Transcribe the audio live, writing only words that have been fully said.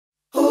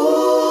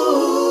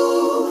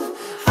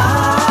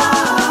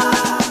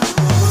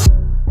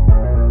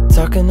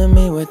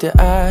with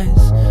your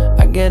eyes,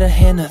 I get a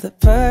hint of the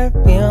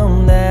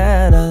perfume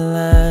that I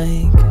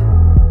like.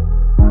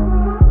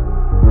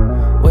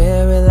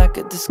 Wear it like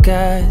a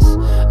disguise,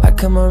 I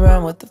come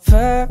around with the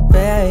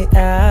perfect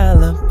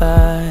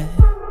alibi.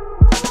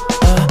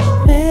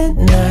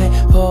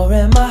 Midnight,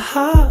 pouring my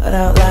heart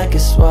out like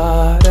it's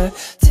water.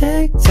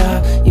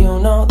 Tick-tock, you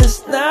know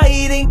this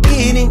night ain't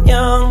getting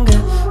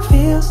younger.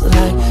 Feels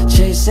like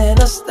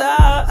chasing a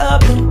star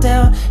up and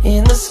down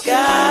in the sky.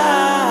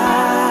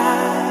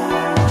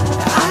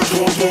 I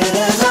can't get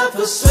enough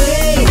of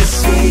sweet,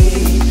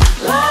 sweet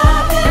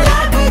loving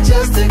like we're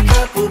just a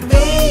couple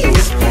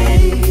bees,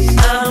 please.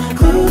 I'm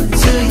glued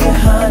to you,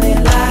 honey,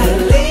 like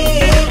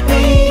leave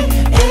me,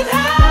 and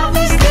I'll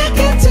be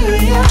sticking to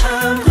you.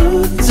 I'm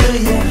glued to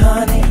you,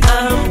 honey,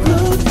 I'm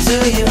glued to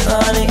you,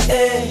 honey,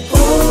 hey.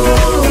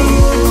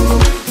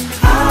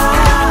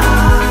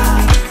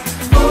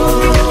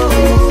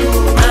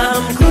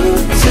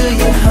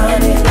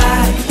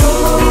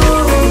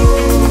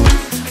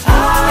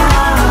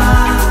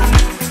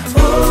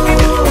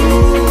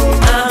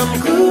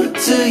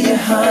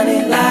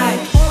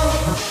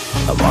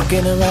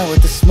 Walking around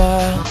with a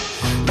smile,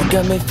 you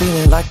got me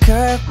feeling like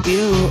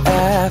curfew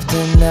after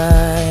 9.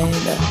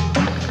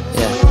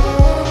 Yeah,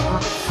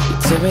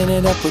 you're tearing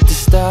it up with the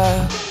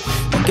style.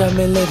 You got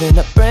me living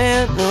a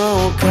brand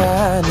new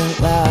kind of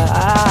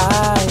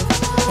life.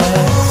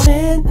 At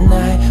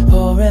midnight,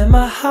 pouring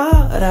my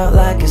heart out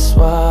like it's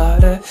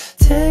water.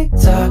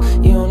 Tick-tock,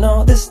 you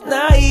know this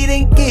night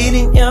ain't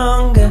getting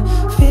younger.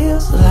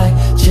 Feels like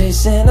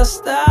chasing a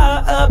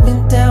star up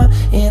and down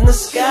in the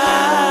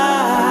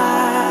sky.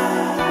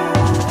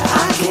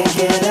 Can't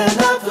get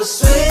enough of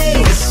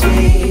sweet,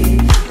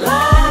 sweet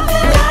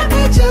loving like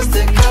we're just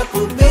a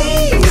couple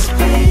bees,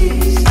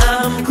 please.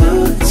 I'm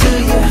glued to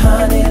you,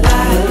 honey,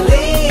 like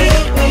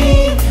leave me,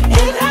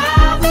 and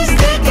I'll be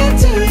sticking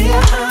to you.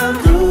 I'm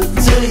glued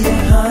to you,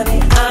 honey,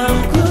 I'm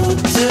glued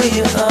to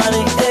you,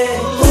 honey, hey.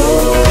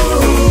 Ooh,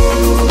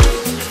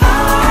 ah,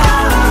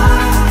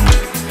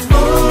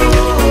 ooh,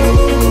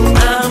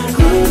 I'm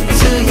glued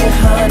to you,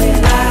 honey,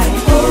 like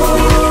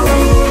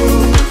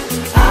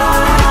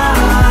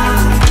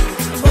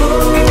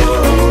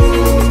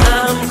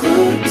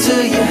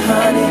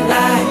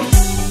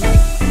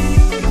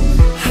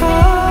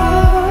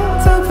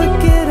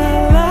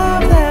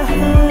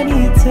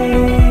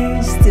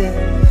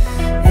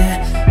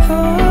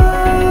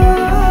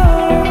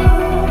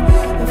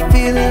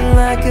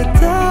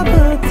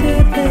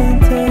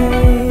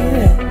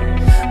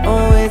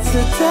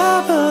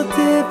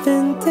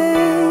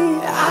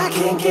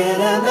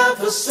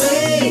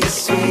sweet,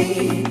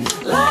 sweet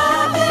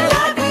loving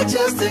like we're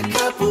just a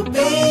couple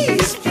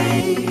bees,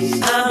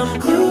 please. I'm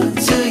glued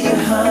to you,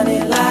 honey.